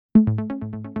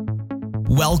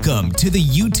Welcome to the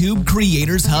YouTube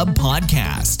Creators Hub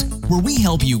podcast, where we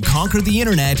help you conquer the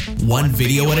internet one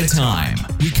video at a time.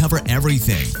 We cover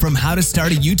everything from how to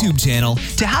start a YouTube channel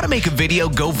to how to make a video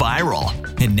go viral.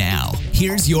 And now,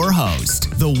 here's your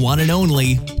host, the one and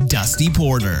only Dusty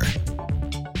Porter.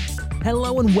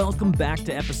 Hello and welcome back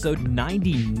to episode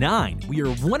 99. We are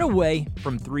one away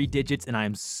from 3 digits, and I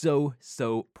am so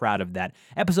proud of that.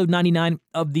 Episode 99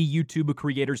 of the YouTube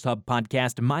Creators Hub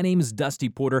podcast. My name is Dusty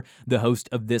Porter, the host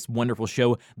of this wonderful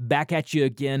show. Back at you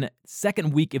again,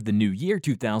 second week of the new year,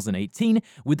 2018,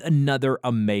 with another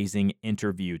amazing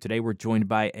interview. Today we're joined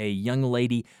by a young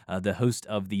lady, the host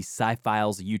of the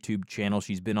Sci-Files YouTube channel.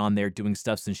 She's been on there doing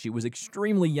stuff since she was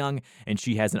extremely young, and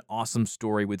she has an awesome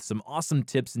story with some awesome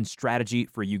tips and strategy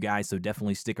for you guys, so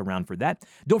definitely stick around for that.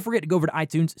 Don't forget to go over to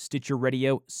iTunes, Stitcher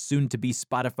Radio, soon to be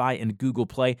Spotify and Google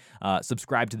Play.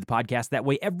 Subscribe to the podcast. That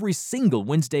way, every single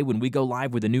Wednesday when we go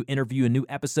live with a new interview, a new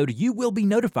episode, you will be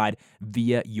notified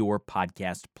via your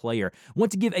podcast player.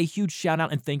 Want to give a huge shout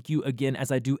out and thank you again, as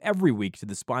I do every week, to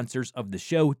the sponsors of the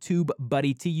show,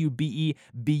 TubeBuddy,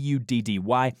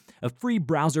 TubeBuddy, a free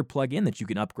browser plugin that you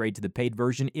can upgrade to the paid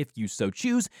version if you so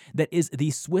choose. That is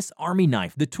the Swiss Army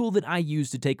knife, the tool that I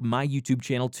use to take my YouTube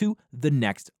channel to the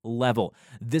next level.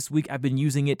 This week, I've been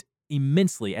using it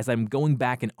immensely as I'm going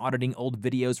back and auditing old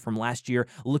videos from last year,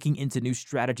 looking into new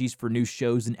strategies for new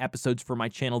shows and episodes for my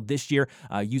channel this year,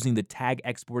 using the tag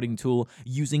exporting tool,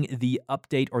 using the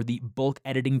update or the bulk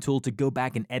editing tool to go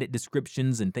back and edit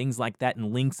descriptions and things like that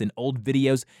and links in old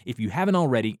videos. If you haven't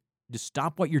already, just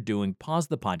stop what you're doing, pause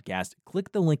the podcast,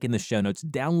 click the link in the show notes,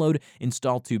 download,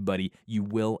 install TubeBuddy. You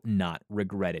will not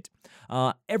regret it.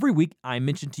 Every week, I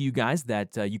mention to you guys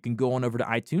that you can go on over to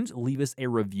iTunes, leave us a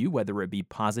review, whether it be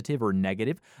positive or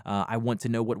negative. I want to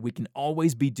know what we can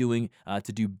always be doing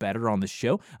to do better on the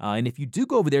show. And if you do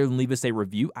go over there and leave us a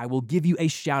review, I will give you a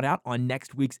shout out on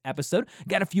next week's episode.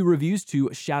 Got a few reviews to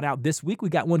shout out this week. We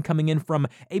got one coming in from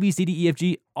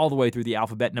ABCDEFG all the way through the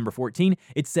alphabet, number 14.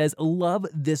 It says, "Love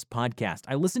this podcast.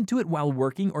 I listen to it while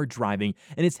working or driving,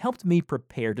 and it's helped me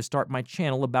prepare to start my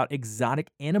channel about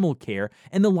exotic animal care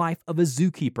and the life of a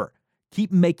zookeeper.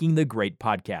 Keep making the great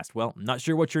podcast." Well, not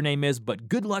sure what your name is, but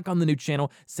good luck on the new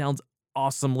channel. Sounds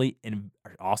awesomely.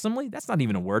 That's not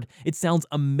even a word. It sounds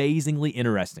amazingly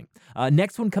interesting.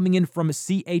 Next one coming in from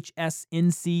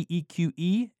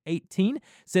CHSNCEQE18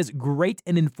 says, "Great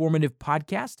and informative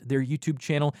podcast. Their YouTube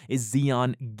channel is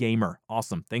Xeon Gamer."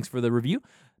 Awesome. Thanks for the review.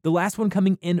 The last one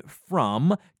coming in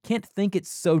from Can't Think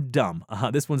It's So Dumb.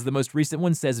 This one's the most recent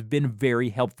one, says, "Been very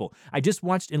helpful. I just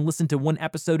watched and listened to one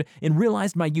episode and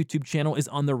realized my YouTube channel is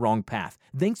on the wrong path.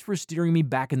 Thanks for steering me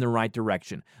back in the right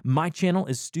direction. My channel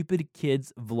is Stupid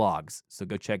Kids Vlogs." So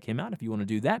go check him out if you want to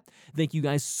do that. Thank you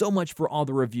guys so much for all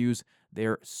the reviews.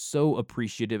 They're so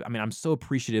appreciative. I'm so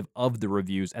appreciative of the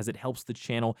reviews, as it helps the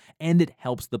channel and it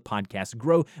helps the podcast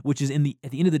grow, which is at the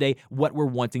end of the day what we're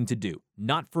wanting to do.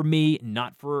 Not for me,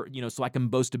 not for, so I can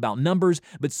boast about numbers,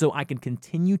 but so I can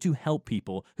continue to help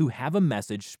people who have a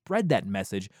message, spread that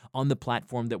message on the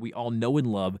platform that we all know and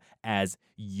love as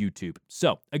YouTube.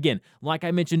 So again, like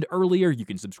I mentioned earlier, you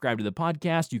can subscribe to the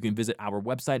podcast. You can visit our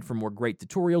website for more great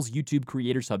tutorials,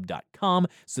 youtubecreatorshub.com.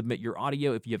 Submit your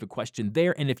audio if you have a question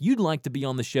there. And if you'd like to be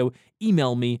on the show,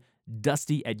 email me,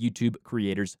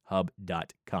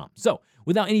 dusty@youtubecreatorshub.com. So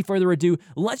without any further ado,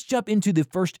 let's jump into the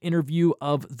first interview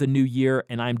of the new year.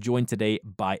 And I'm joined today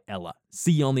by Ella.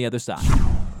 See you on the other side.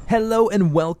 Hello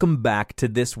and welcome back to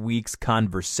this week's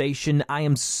conversation. I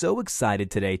am so excited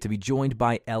today to be joined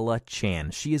by Ella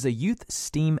Chan. She is a youth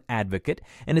STEAM advocate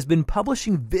and has been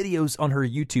publishing videos on her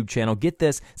YouTube channel, get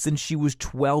this, since she was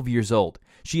 12 years old.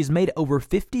 She has made over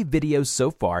 50 videos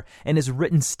so far and has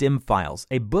written STEM Files,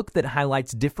 a book that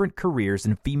highlights different careers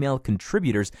and female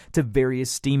contributors to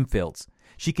various STEAM fields.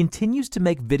 She continues to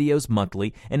make videos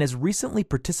monthly and has recently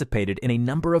participated in a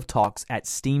number of talks at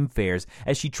STEAM fairs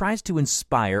as she tries to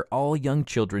inspire all young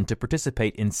children to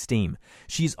participate in STEAM.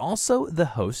 She's also the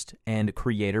host and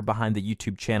creator behind the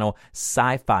YouTube channel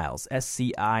Sci-Files,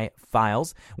 SCI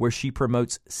Files, where she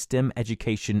promotes STEM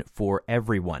education for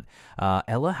everyone.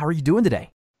 Ella, how are you doing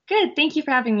today? Good. Thank you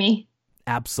for having me.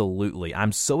 Absolutely.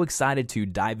 I'm so excited to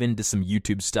dive into some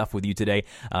YouTube stuff with you today.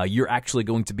 You're actually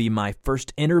going to be my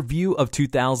first interview of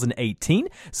 2018,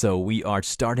 so we are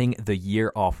starting the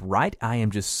year off right. I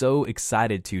am just so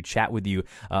excited to chat with you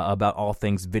about all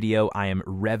things video. I am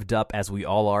revved up, as we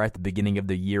all are at the beginning of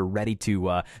the year, ready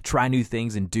to try new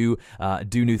things and do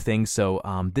new things. So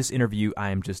this interview I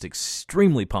am just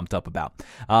extremely pumped up about.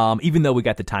 Even though we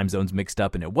got the time zones mixed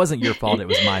up and it wasn't your fault, it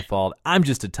was my fault. I'm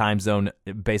just a time zone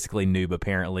basically noob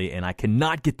apparently, and I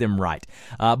cannot get them right.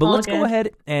 But let's go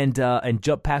ahead and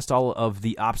jump past all of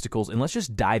the obstacles, and let's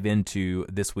just dive into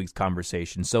this week's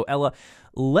conversation. So, Ella,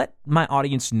 let my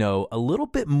audience know a little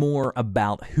bit more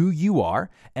about who you are,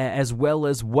 as well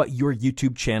as what your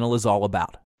YouTube channel is all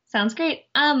about. Sounds great.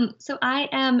 So I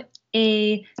am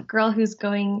a girl who's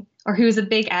a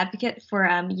big advocate for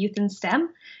youth in STEM.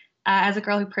 As a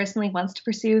girl who personally wants to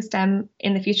pursue STEM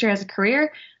in the future as a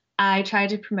career, I try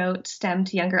to promote STEM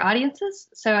to younger audiences.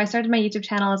 So I started my YouTube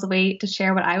channel as a way to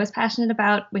share what I was passionate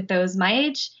about with those my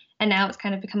age. And now it's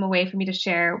kind of become a way for me to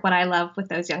share what I love with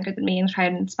those younger than me and try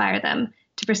to inspire them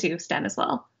to pursue STEM as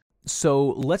well. So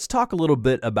let's talk a little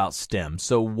bit about STEM.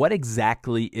 So what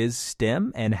exactly is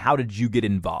STEM, and how did you get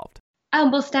involved?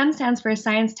 Well, STEM stands for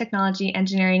Science, Technology,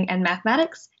 Engineering, and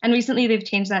Mathematics. And recently they've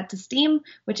changed that to STEAM,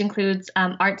 which includes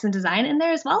arts and design in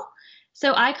there as well.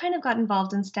 So I kind of got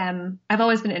involved in STEM. I've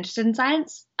always been interested in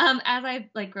science. As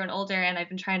I've grown older and I've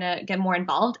been trying to get more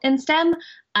involved in STEM,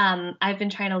 I've been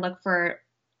trying to look for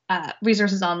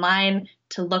resources online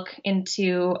to look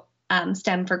into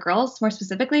STEM for girls more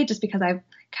specifically, just because I've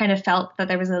kind of felt that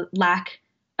there was a lack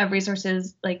of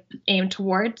resources aimed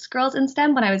towards girls in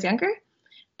STEM when I was younger.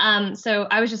 So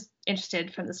I was just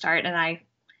interested from the start, and I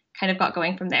kind of got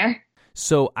going from there.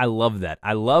 So I love that.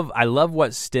 I love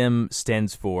what STEM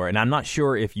stands for, and I'm not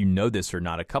sure if you know this or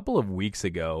not. A couple of weeks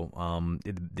ago,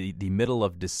 the middle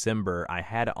of December, I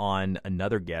had on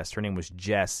another guest. Her name was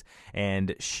Jess,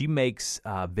 and she makes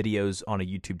videos on a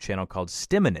YouTube channel called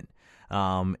STEMinin.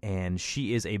 And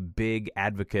she is a big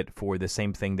advocate for the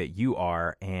same thing that you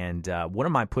are. And one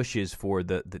of my pushes for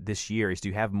this year is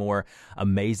to have more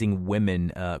amazing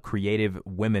women, creative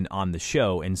women on the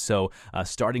show. And so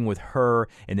starting with her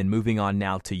and then moving on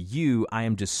now to you, I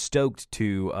am just stoked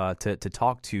to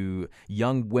talk to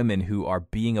young women who are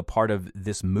being a part of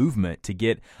this movement to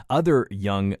get other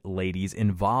young ladies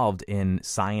involved in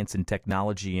science and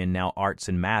technology and now arts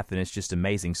and math. And it's just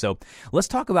amazing. So let's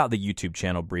talk about the YouTube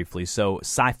channel briefly. So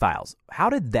Sci-Files, how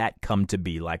did that come to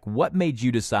be? What made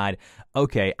you decide,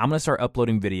 okay, I'm going to start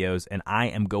uploading videos and I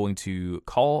am going to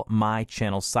call my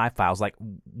channel Sci-Files?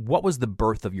 What was the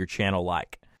birth of your channel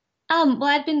like? Well,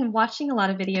 I'd been watching a lot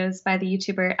of videos by the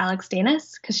YouTuber Alex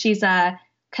Danis, because she's a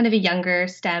kind of a younger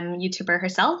STEM YouTuber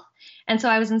herself. And so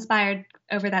I was inspired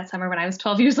over that summer when I was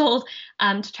 12 years old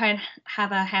to try and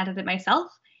have a hand at it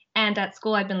myself. And at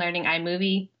school, I'd been learning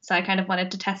iMovie. So I kind of wanted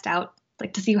to test out,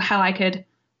 to see how I could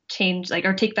change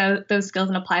or take those skills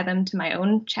and apply them to my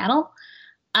own channel.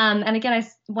 And again, I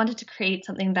wanted to create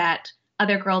something that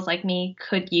other girls like me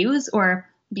could use or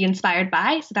be inspired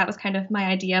by. So that was kind of my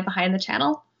idea behind the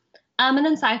channel. And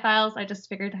then Sci-Files, I just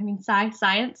figured,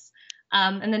 science.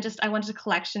 And then I wanted a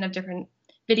collection of different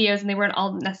videos, and they weren't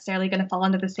all necessarily going to fall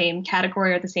into the same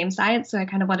category or the same science. So I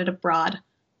kind of wanted a broad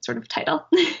sort of title.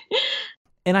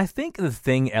 And I think the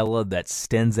thing, Ella, that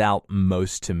stands out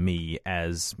most to me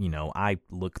as, I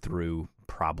look through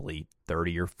probably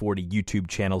 30 or 40 YouTube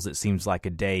channels, it seems like a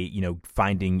day,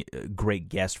 finding great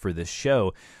guests for this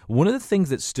show. One of the things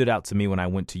that stood out to me when I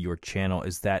went to your channel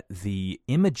is that the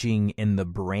imaging and the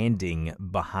branding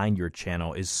behind your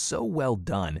channel is so well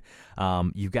done.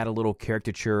 You've got a little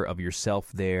caricature of yourself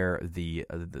there. The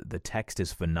text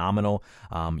is phenomenal.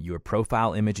 Your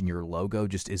profile image and your logo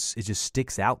just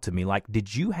sticks out to me.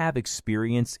 Did you have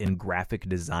experience in graphic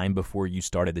design before you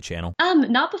started the channel?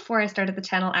 Not before I started the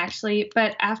channel, actually,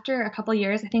 but after a couple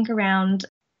years, I think around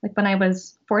when I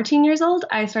was 14 years old,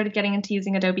 I started getting into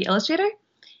using Adobe Illustrator.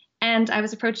 And I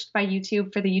was approached by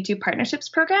YouTube for the YouTube Partnerships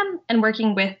program, and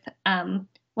working with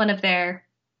one of their,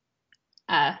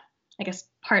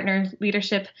 partner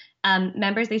leadership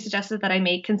members. They suggested that I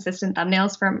make consistent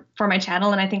thumbnails for my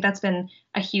channel. And I think that's been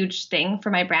a huge thing for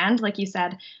my brand. Like you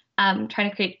said, trying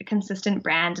to create a consistent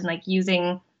brand and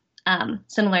using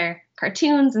similar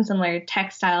cartoons and similar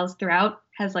text styles throughout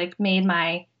has made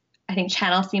my, I think,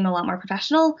 channel seem a lot more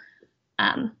professional.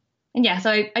 And yeah,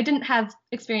 so I didn't have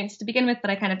experience to begin with, but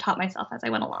I kind of taught myself as I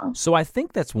went along. So I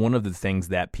think that's one of the things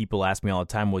that people ask me all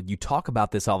the time. Well, you talk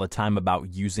about this all the time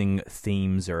about using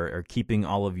themes or keeping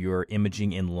all of your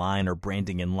imaging in line or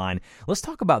branding in line. Let's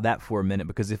talk about that for a minute,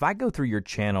 because if I go through your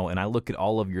channel and I look at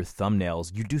all of your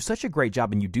thumbnails, you do such a great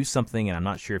job, and you do something, and I'm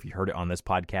not sure if you heard it on this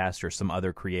podcast or some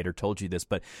other creator told you this,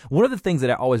 but one of the things that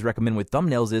I always recommend with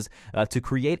thumbnails is to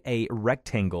create a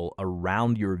rectangle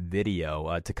around your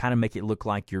video to kind of make it look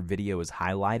like your video is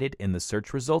highlighted in the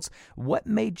search results. What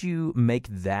made you make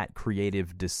that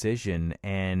creative decision,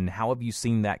 and how have you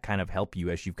seen that kind of help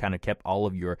you as you've kind of kept all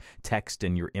of your text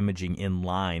and your imaging in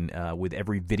line with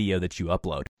every video that you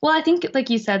upload? Well, I think,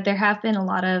 like you said, there have been a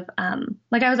lot of, I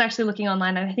was actually looking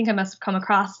online, and I think I must have come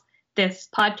across this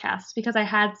podcast because I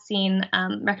had seen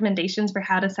recommendations for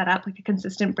how to set up like a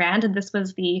consistent brand, and this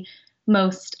was the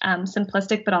most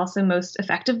simplistic but also most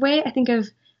effective way, I think, of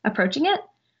approaching it.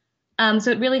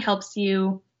 So it really helps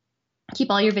you keep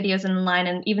all your videos in line,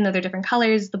 and even though they're different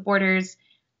colors, the borders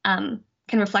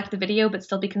can reflect the video but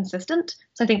still be consistent.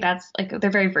 So I think that's like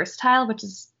they're very versatile, which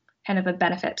is kind of a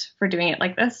benefit for doing it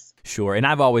like this. Sure. And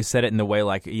I've always said it in the way,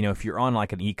 like, you know, if you're on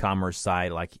like an e-commerce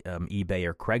site like eBay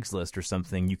or Craigslist or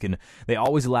something, they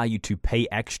always allow you to pay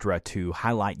extra to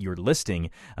highlight your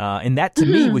listing. And that to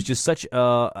me was just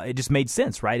it just made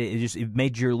sense, right? It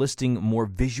made your listing more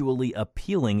visually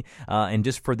appealing. And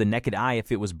just for the naked eye,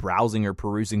 if it was browsing or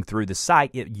perusing through the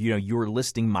site, your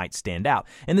listing might stand out.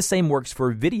 And the same works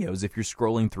for videos if you're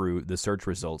scrolling through the search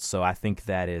results. So I think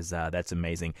that's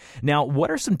amazing. Now,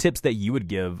 what are some tips that you would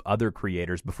give other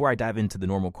creators before I dive into the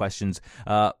normal questions?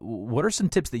 What are some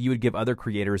tips that you would give other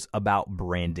creators about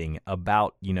branding,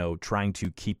 about, trying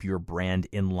to keep your brand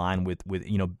in line with,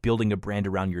 building a brand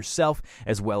around yourself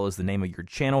as well as the name of your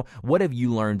channel? What have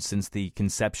you learned since the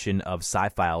conception of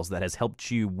Sci-Files that has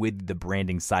helped you with the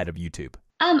branding side of YouTube?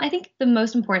 I think the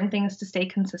most important thing is to stay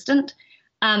consistent.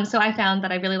 So I found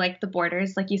that I really liked the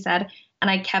borders, like you said,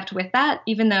 and I kept with that,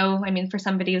 even though, for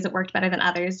some videos it worked better than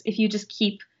others. If you just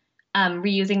keep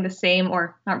reusing the same,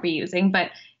 or not reusing,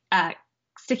 but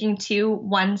sticking to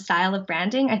one style of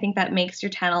branding, I think that makes your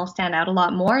channel stand out a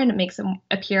lot more and it makes it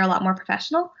appear a lot more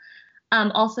professional.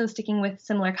 Also sticking with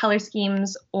similar color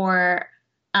schemes or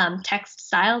text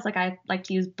styles, like I like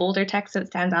to use bolder text so it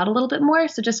stands out a little bit more.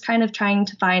 So just kind of trying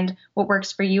to find what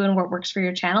works for you and what works for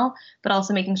your channel, but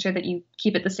also making sure that you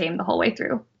keep it the same the whole way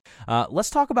through. Let's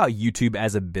talk about YouTube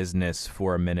as a business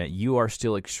for a minute. You are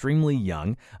still extremely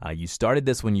young. You started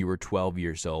this when you were 12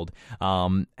 years old.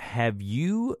 Have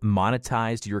you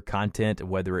monetized your content,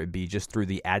 whether it be just through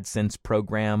the AdSense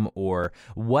program, or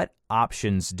what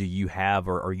options do you have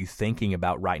or are you thinking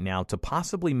about right now to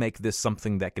possibly make this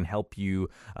something that can help you,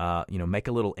 make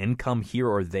a little income here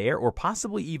or there, or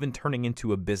possibly even turning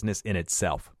into a business in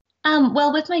itself?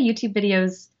 Well, with my YouTube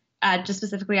videos, just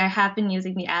specifically, I have been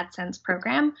using the AdSense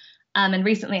program. And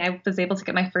recently I was able to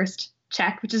get my first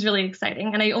check, which is really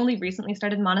exciting. And I only recently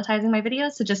started monetizing my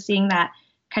videos. So just seeing that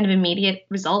kind of immediate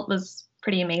result was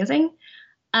pretty amazing.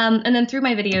 And then through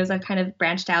my videos, I've kind of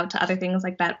branched out to other things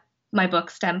like that, my book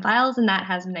STEM Files. And that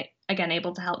has been, again,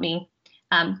 able to help me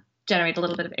generate a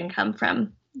little bit of income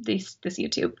from this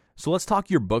YouTube. So let's talk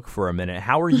your book for a minute.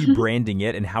 How are you branding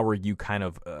it, and how are you kind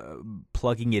of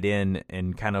plugging it in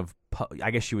and kind of,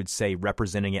 I guess you would say,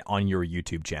 representing it on your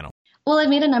YouTube channel? Well, I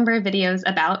made a number of videos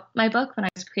about my book when I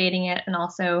was creating it, and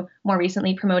also more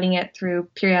recently promoting it through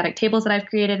periodic tables that I've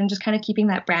created and just kind of keeping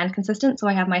that brand consistent. So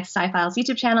I have my Sci-Files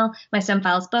YouTube channel, my STEM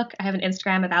Files book. I have an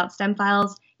Instagram about STEM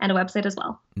Files and a website as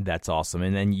well. That's awesome.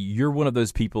 And then you're one of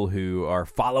those people who are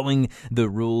following the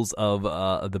rules of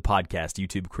the podcast,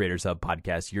 YouTube Creators Hub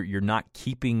podcast. You're not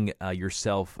keeping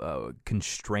yourself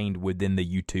constrained within the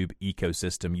YouTube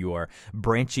ecosystem. You are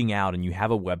branching out, and you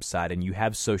have a website, and you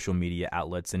have social media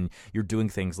outlets, and you're doing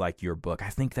things like your book. I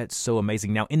think that's so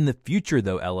amazing. Now, in the future,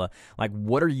 though, Ella, like,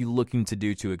 what are you looking to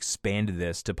do to expand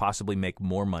this, to possibly make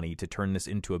more money, to turn this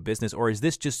into a business? Or is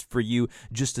this just for you,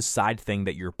 just a side thing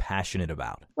that you're passionate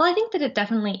about? Well, I think that it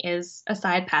definitely is a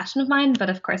side passion of mine, but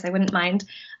of course I wouldn't mind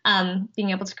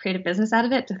being able to create a business out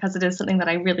of it, because it is something that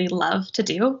I really love to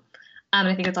do. And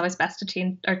I think it's always best to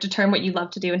change or to turn what you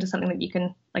love to do into something that you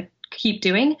can keep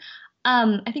doing.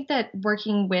 I think that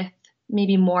working with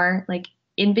maybe more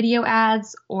in video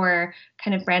ads, or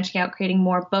kind of branching out, creating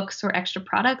more books or extra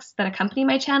products that accompany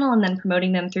my channel and then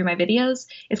promoting them through my videos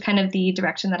is kind of the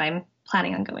direction that I'm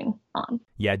planning on going on.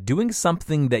 Yeah, doing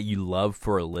something that you love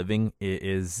for a living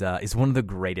is one of the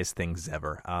greatest things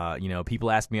ever.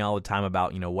 People ask me all the time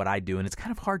about, what I do, and it's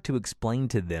kind of hard to explain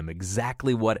to them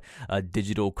exactly what a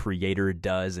digital creator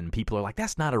does, and people are like,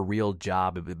 that's not a real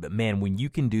job. But man, when you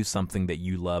can do something that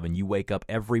you love, and you wake up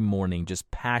every morning just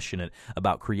passionate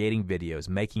about creating videos,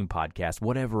 making podcasts,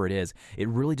 whatever it is, it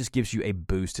really just gives you a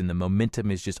boost, and the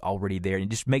momentum is just already there, and it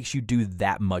just makes you do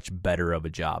that much better of a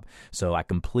job. So I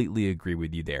completely agree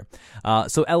with you there.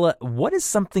 So Ella, what is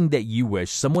something that you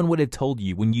wish someone would have told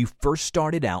you when you first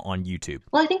started out on YouTube?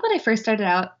 Well, I think when I first started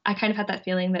out, I kind of had that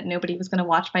feeling that nobody was going to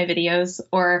watch my videos,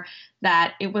 or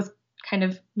that it was kind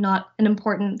of not an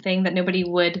important thing, that nobody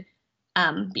would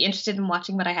be interested in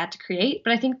watching what I had to create.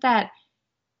 But I think that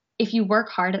if you work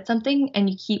hard at something and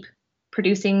you keep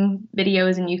producing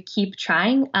videos and you keep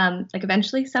trying,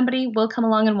 eventually somebody will come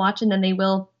along and watch, and then they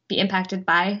will be impacted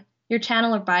by your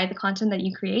channel or by the content that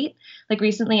you create. Like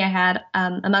recently I had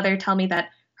a mother tell me that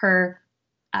her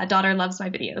daughter loves my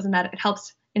videos, and that it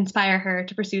helps inspire her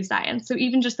to pursue science. So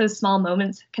even just those small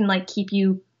moments can like keep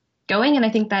you going. And I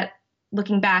think that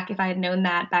looking back, if I had known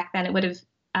that back then, it would have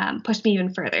pushed me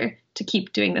even further to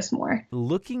keep doing this more.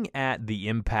 Looking at the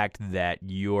impact that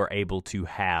you're able to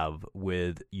have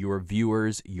with your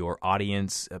viewers, your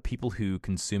audience, people who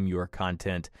consume your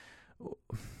content,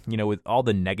 you know, with all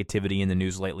the negativity in the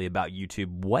news lately about YouTube,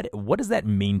 what does that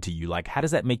mean to you? Like, how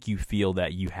does that make you feel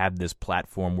that you have this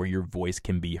platform where your voice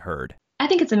can be heard? I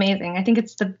think it's amazing. I think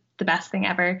it's the best thing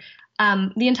ever.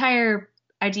 The entire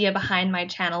idea behind my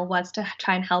channel was to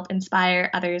try and help inspire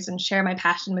others and share my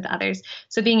passion with others.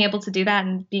 So being able to do that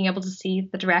and being able to see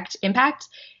the direct impact,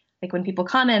 like when people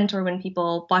comment or when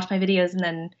people watch my videos and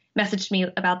then message me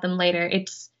about them later,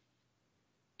 it's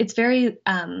very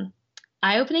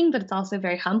eye-opening, but it's also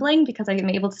very humbling because I am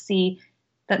able to see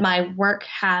that my work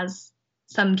has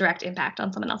some direct impact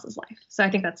on someone else's life. So I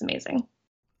think that's amazing.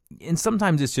 And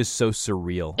sometimes it's just so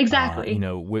surreal. Exactly. You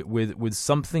know, with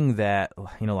something that,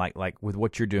 you know, like with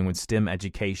what you're doing with STEM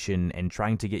education and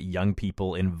trying to get young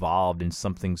people involved in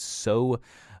something so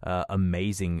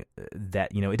amazing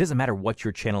that, you know, it doesn't matter what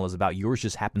your channel is about. Yours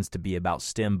just happens to be about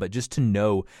STEM, but just to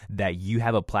know that you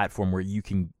have a platform where you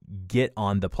can get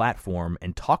on the platform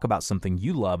and talk about something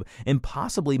you love and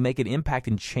possibly make an impact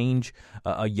and change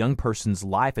a young person's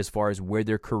life as far as where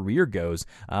their career goes,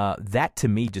 that to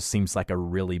me just seems like a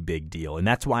really big deal. And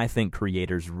that's why I think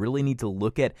creators really need to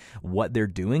look at what they're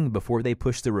doing before they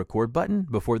push the record button,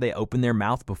 before they open their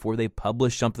mouth, before they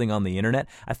publish something on the internet.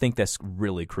 I think that's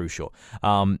really crucial.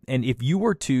 And if you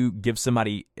were to give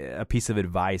somebody a piece of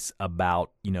advice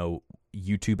about, you know,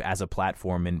 YouTube as a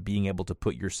platform and being able to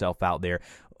put yourself out there,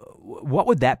 what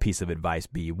would that piece of advice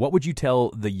be? What would you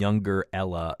tell the younger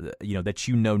Ella, you know, that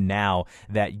you know now,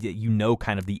 that you know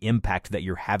kind of the impact that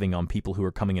you're having on people who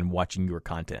are coming and watching your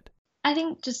content? I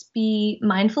think just be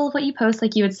mindful of what you post,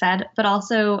 like you had said, but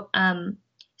also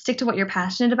stick to what you're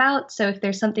passionate about. So if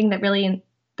there's something that really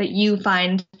that you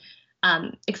find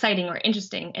exciting or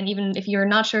interesting, and even if you're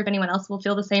not sure if anyone else will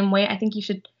feel the same way, I think you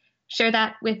should share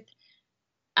that with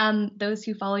those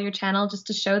who follow your channel, just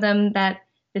to show them that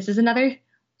this is another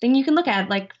thing you can look at.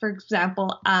 Like, for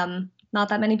example, not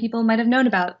that many people might have known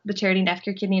about the charity Neph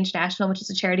Cure Kidney International, which is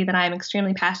a charity that I'm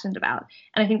extremely passionate about.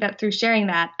 And I think that through sharing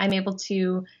that, I'm able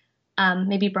to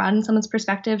maybe broaden someone's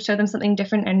perspective, show them something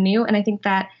different and new. And I think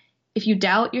that if you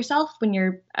doubt yourself when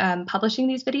you're publishing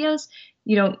these videos,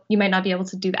 you might not be able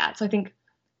to do that. So I think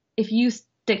if you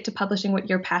stick to publishing what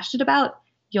you're passionate about,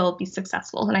 you'll be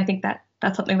successful. And I think that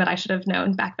that's something that I should have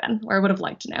known back then, or would have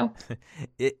liked to know.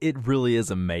 It really is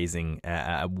amazing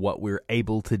what we're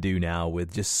able to do now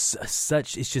with just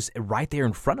such, it's just right there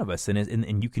in front of us,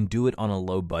 and you can do it on a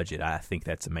low budget. I think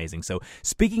that's amazing. So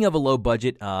speaking of a low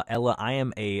budget, Ella, I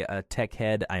am a tech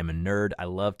head. I am a nerd. I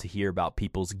love to hear about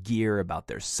people's gear, about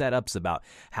their setups, about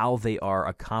how they are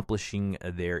accomplishing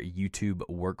their YouTube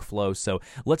workflow. So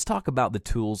let's talk about the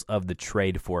tools of the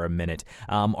trade for a minute.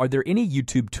 Are there any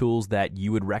YouTube tools that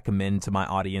you would recommend to my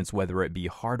audience, whether it be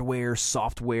hardware,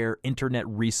 software, internet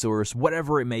resource,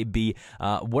 whatever it may be?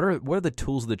 What are the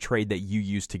tools of the trade that you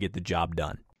use to get the job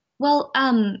done? Well,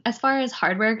 as far as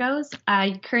hardware goes,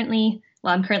 I'm currently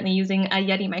using a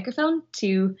Yeti microphone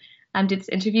to do this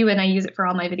interview, and I use it for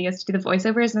all my videos to do the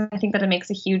voiceovers. And I think that it makes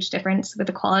a huge difference with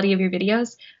the quality of your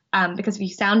videos, because if you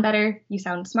sound better, you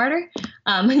sound smarter,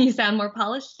 and you sound more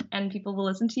polished, and people will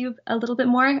listen to you a little bit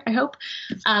more, I hope.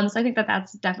 So I think that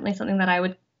that's definitely something that I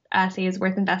would say is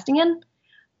worth investing in.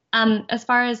 As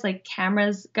far as like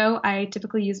cameras go, I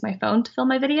typically use my phone to film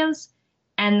my videos.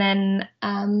 And then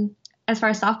as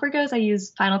far as software goes, I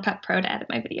use Final Cut Pro to edit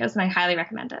my videos, and I highly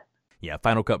recommend it. Yeah,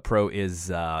 Final Cut Pro is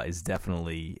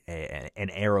definitely an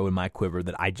arrow in my quiver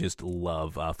that I just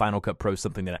love. Final Cut Pro is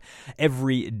something that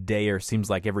every day, or seems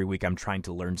like every week, I'm trying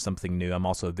to learn something new. I'm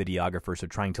also a videographer, so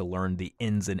trying to learn the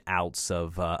ins and outs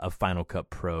of Final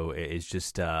Cut Pro is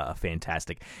just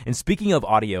fantastic. And speaking of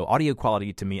audio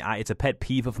quality, to me, it's a pet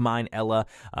peeve of mine, Ella.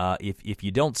 If you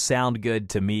don't sound good,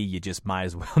 to me, you just might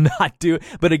as well not do it.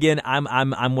 But again,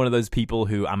 I'm one of those people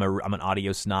who I'm an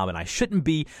audio snob, and I shouldn't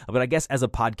be. But I guess as a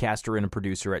podcaster and a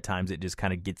producer, at times it just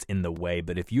kind of gets in the way.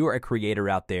 But if you're a creator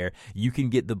out there, you can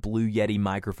get the Blue Yeti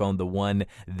microphone, the one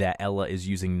that Ella is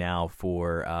using now,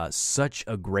 for such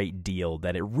a great deal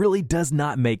that it really does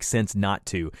not make sense not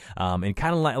to. And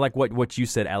kind of like what you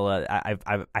said, Ella,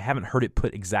 I haven't heard it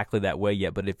put exactly that way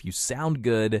yet, but if you sound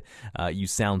good, you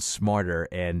sound smarter.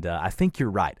 And I think you're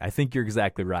right. I think you're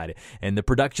exactly right. And the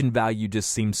production value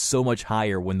just seems so much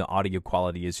higher when the audio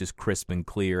quality is just crisp and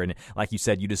clear. And like you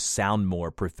said, you just sound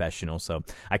more professional. inspirational. So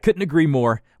I couldn't agree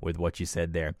more with what you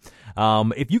said there.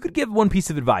 If you could give one piece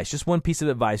of advice, just one piece of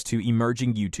advice to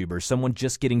emerging YouTubers, someone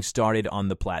just getting started on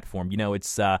the platform.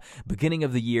 It's beginning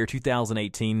of the year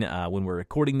 2018 when we're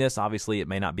recording this. Obviously, it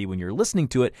may not be when you're listening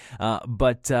to it,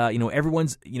 but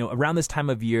everyone's, around this time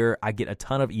of year, I get a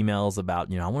ton of emails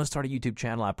about, I want to start a YouTube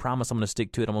channel. I promise I'm going to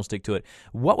stick to it. I'm going to stick to it.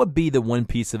 What would be the one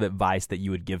piece of advice that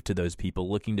you would give to those people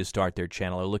looking to start their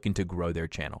channel or looking to grow their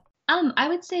channel? I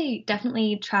would say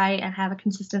definitely try and have a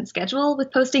consistent schedule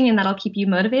with posting, and that'll keep you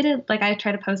motivated. Like, I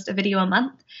try to post a video a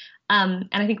month. And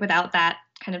I think without that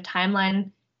kind of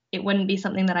timeline, it wouldn't be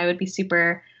something that I would be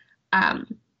super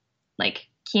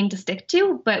keen to stick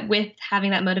to. But with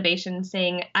having that motivation,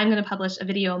 saying I'm going to publish a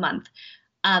video a month,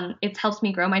 it's helped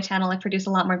me grow my channel. I produce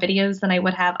a lot more videos than I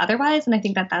would have otherwise. And I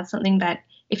think that that's something that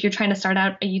if you're trying to start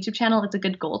out a YouTube channel, it's a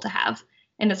good goal to have.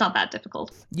 And it's not that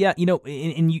difficult. Yeah,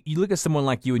 and you look at someone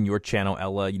like you and your channel,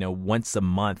 Ella, once a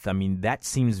month. I mean, that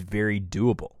seems very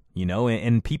doable.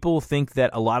 And people think that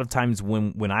a lot of times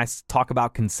when I talk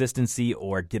about consistency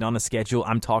or get on a schedule,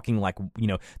 I'm talking like,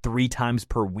 3 times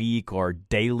per week or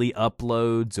daily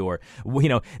uploads, or,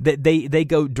 they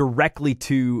go directly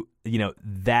to,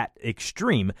 that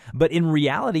extreme. But in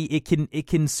reality, it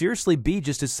can seriously be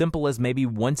just as simple as maybe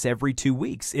once every 2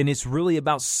 weeks. And it's really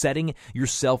about setting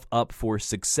yourself up for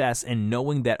success and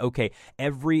knowing that, okay,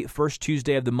 every first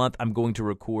Tuesday of the month, I'm going to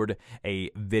record a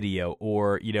video,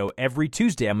 or, every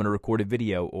Tuesday I'm going to record a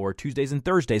video, or Tuesdays and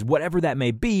Thursdays, whatever that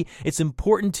may be. It's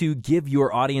important to give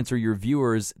your audience or your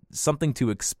viewers something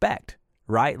to expect.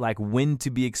 Right? Like when to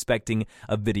be expecting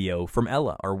a video from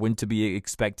Ella, or when to be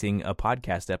expecting a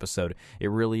podcast episode. It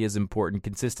really is important.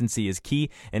 Consistency is key.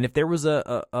 And if there was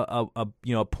a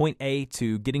point A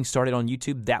to getting started on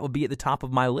YouTube, that would be at the top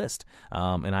of my list.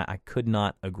 And I could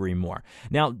not agree more.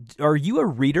 Now, are you a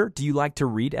reader? Do you like to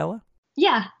read, Ella?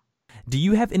 Yeah. Do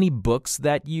you have any books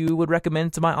that you would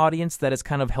recommend to my audience that has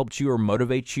kind of helped you or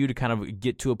motivates you to kind of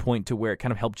get to a point to where it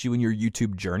kind of helped you in your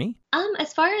YouTube journey?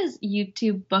 As far as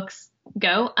YouTube books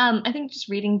go, I think just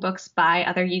reading books by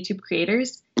other YouTube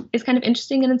creators is kind of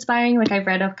interesting and inspiring. Like, I've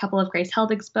read a couple of Grace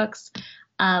Helbig's books,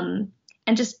 and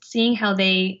just seeing how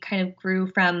they kind of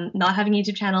grew from not having a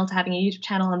YouTube channel to having a YouTube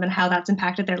channel, and then how that's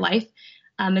impacted their life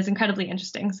is incredibly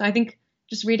interesting. So I think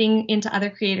just reading into other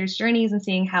creators' journeys and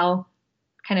seeing how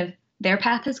kind of their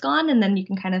path has gone, and then you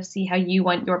can kind of see how you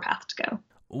want your path to go.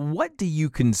 What do you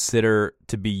consider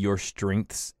to be your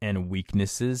strengths and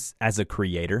weaknesses as a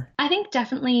creator? I think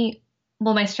definitely,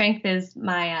 my strength is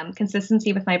my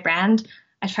consistency with my brand.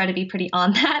 I try to be pretty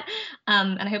on that.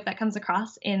 And I hope that comes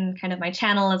across in kind of my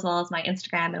channel, as well as my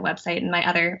Instagram and website and my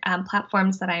other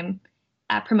platforms that I'm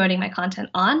promoting my content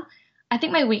on. I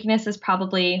think my weakness is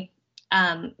probably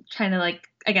trying to,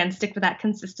 again, stick with that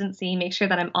consistency, make sure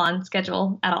that I'm on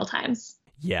schedule at all times.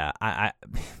 Yeah, I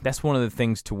that's one of the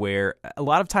things to where a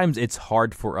lot of times it's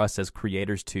hard for us as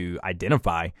creators to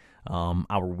identify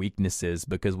our weaknesses,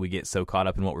 because we get so caught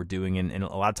up in what we're doing. And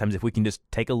a lot of times if we can just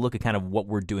take a look at kind of what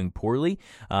we're doing poorly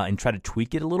and try to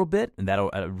tweak it a little bit, and that'll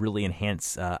really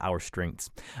enhance our strengths.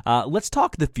 Let's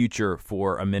talk the future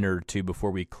for a minute or two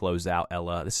before we close out,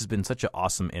 Ella. This has been such an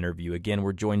awesome interview. Again,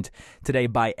 we're joined today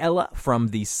by Ella from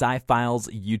the Sci-Files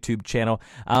YouTube channel.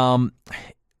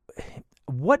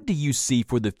 What do you see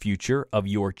for the future of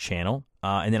your channel?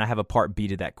 And then I have a part B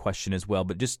to that question as well.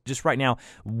 But just right now,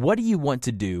 what do you want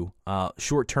to do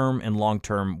short term and long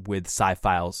term with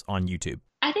Sci-Files on YouTube?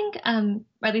 I think, or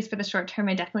at least for the short term,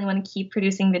 I definitely want to keep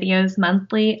producing videos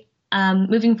monthly.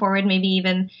 Moving forward, maybe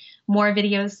even more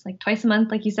videos, like twice a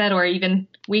month, like you said, or even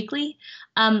weekly.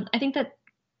 I think that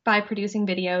by producing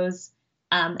videos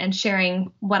and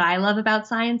sharing what I love about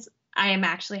science, I am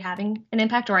actually having an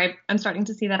impact, or I'm starting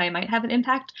to see that I might have an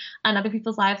impact on other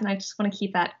people's lives, and I just want to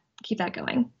keep that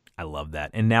going. I love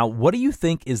that. And now, what do you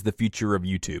think is the future of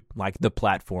YouTube, like the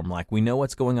platform? Like, we know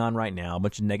what's going on right now, a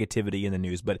bunch of negativity in the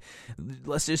news, but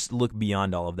let's just look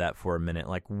beyond all of that for a minute.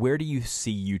 Like, where do you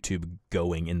see YouTube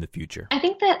going in the future? I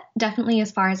think that definitely,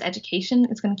 as far as education,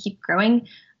 it's going to keep growing.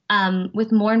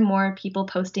 With more and more people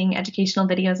posting educational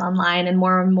videos online and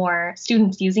more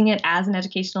students using it as an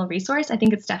educational resource, I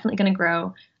think it's definitely going to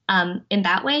grow in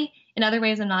that way. In other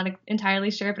ways, I'm not entirely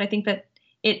sure, but I think that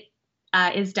it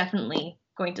is definitely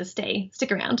going to stick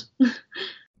around.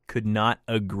 Could not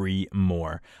agree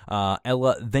more.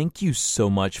 Ella, thank you so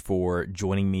much for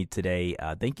joining me today.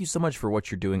 Thank you so much for what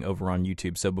you're doing over on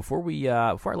YouTube. So before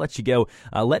I let you go,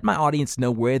 let my audience know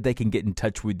where they can get in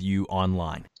touch with you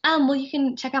online. Well, you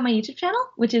can check out my YouTube channel,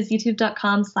 which is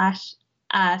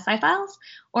youtube.com/scifiles,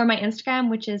 or my Instagram,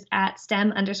 which is at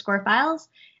STEM_files.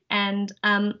 And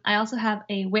I also have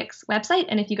a Wix website,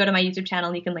 and if you go to my YouTube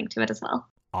channel, you can link to it as well.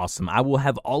 Awesome. I will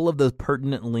have all of those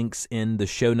pertinent links in the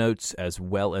show notes as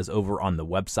well as over on the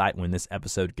website when this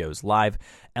episode goes live.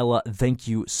 Ella, thank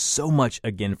you so much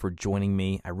again for joining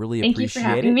me. I really appreciate it. Thank you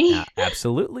for having me.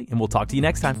 Absolutely. And we'll talk to you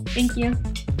next time. Thank you.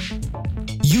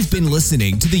 You've been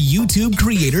listening to the YouTube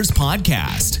Creators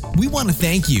Podcast. We want to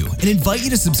thank you and invite you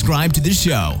to subscribe to the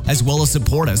show, as well as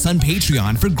support us on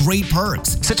Patreon for great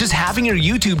perks, such as having your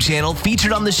YouTube channel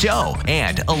featured on the show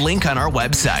and a link on our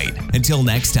website. Until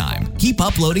next time, keep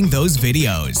uploading those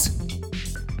videos.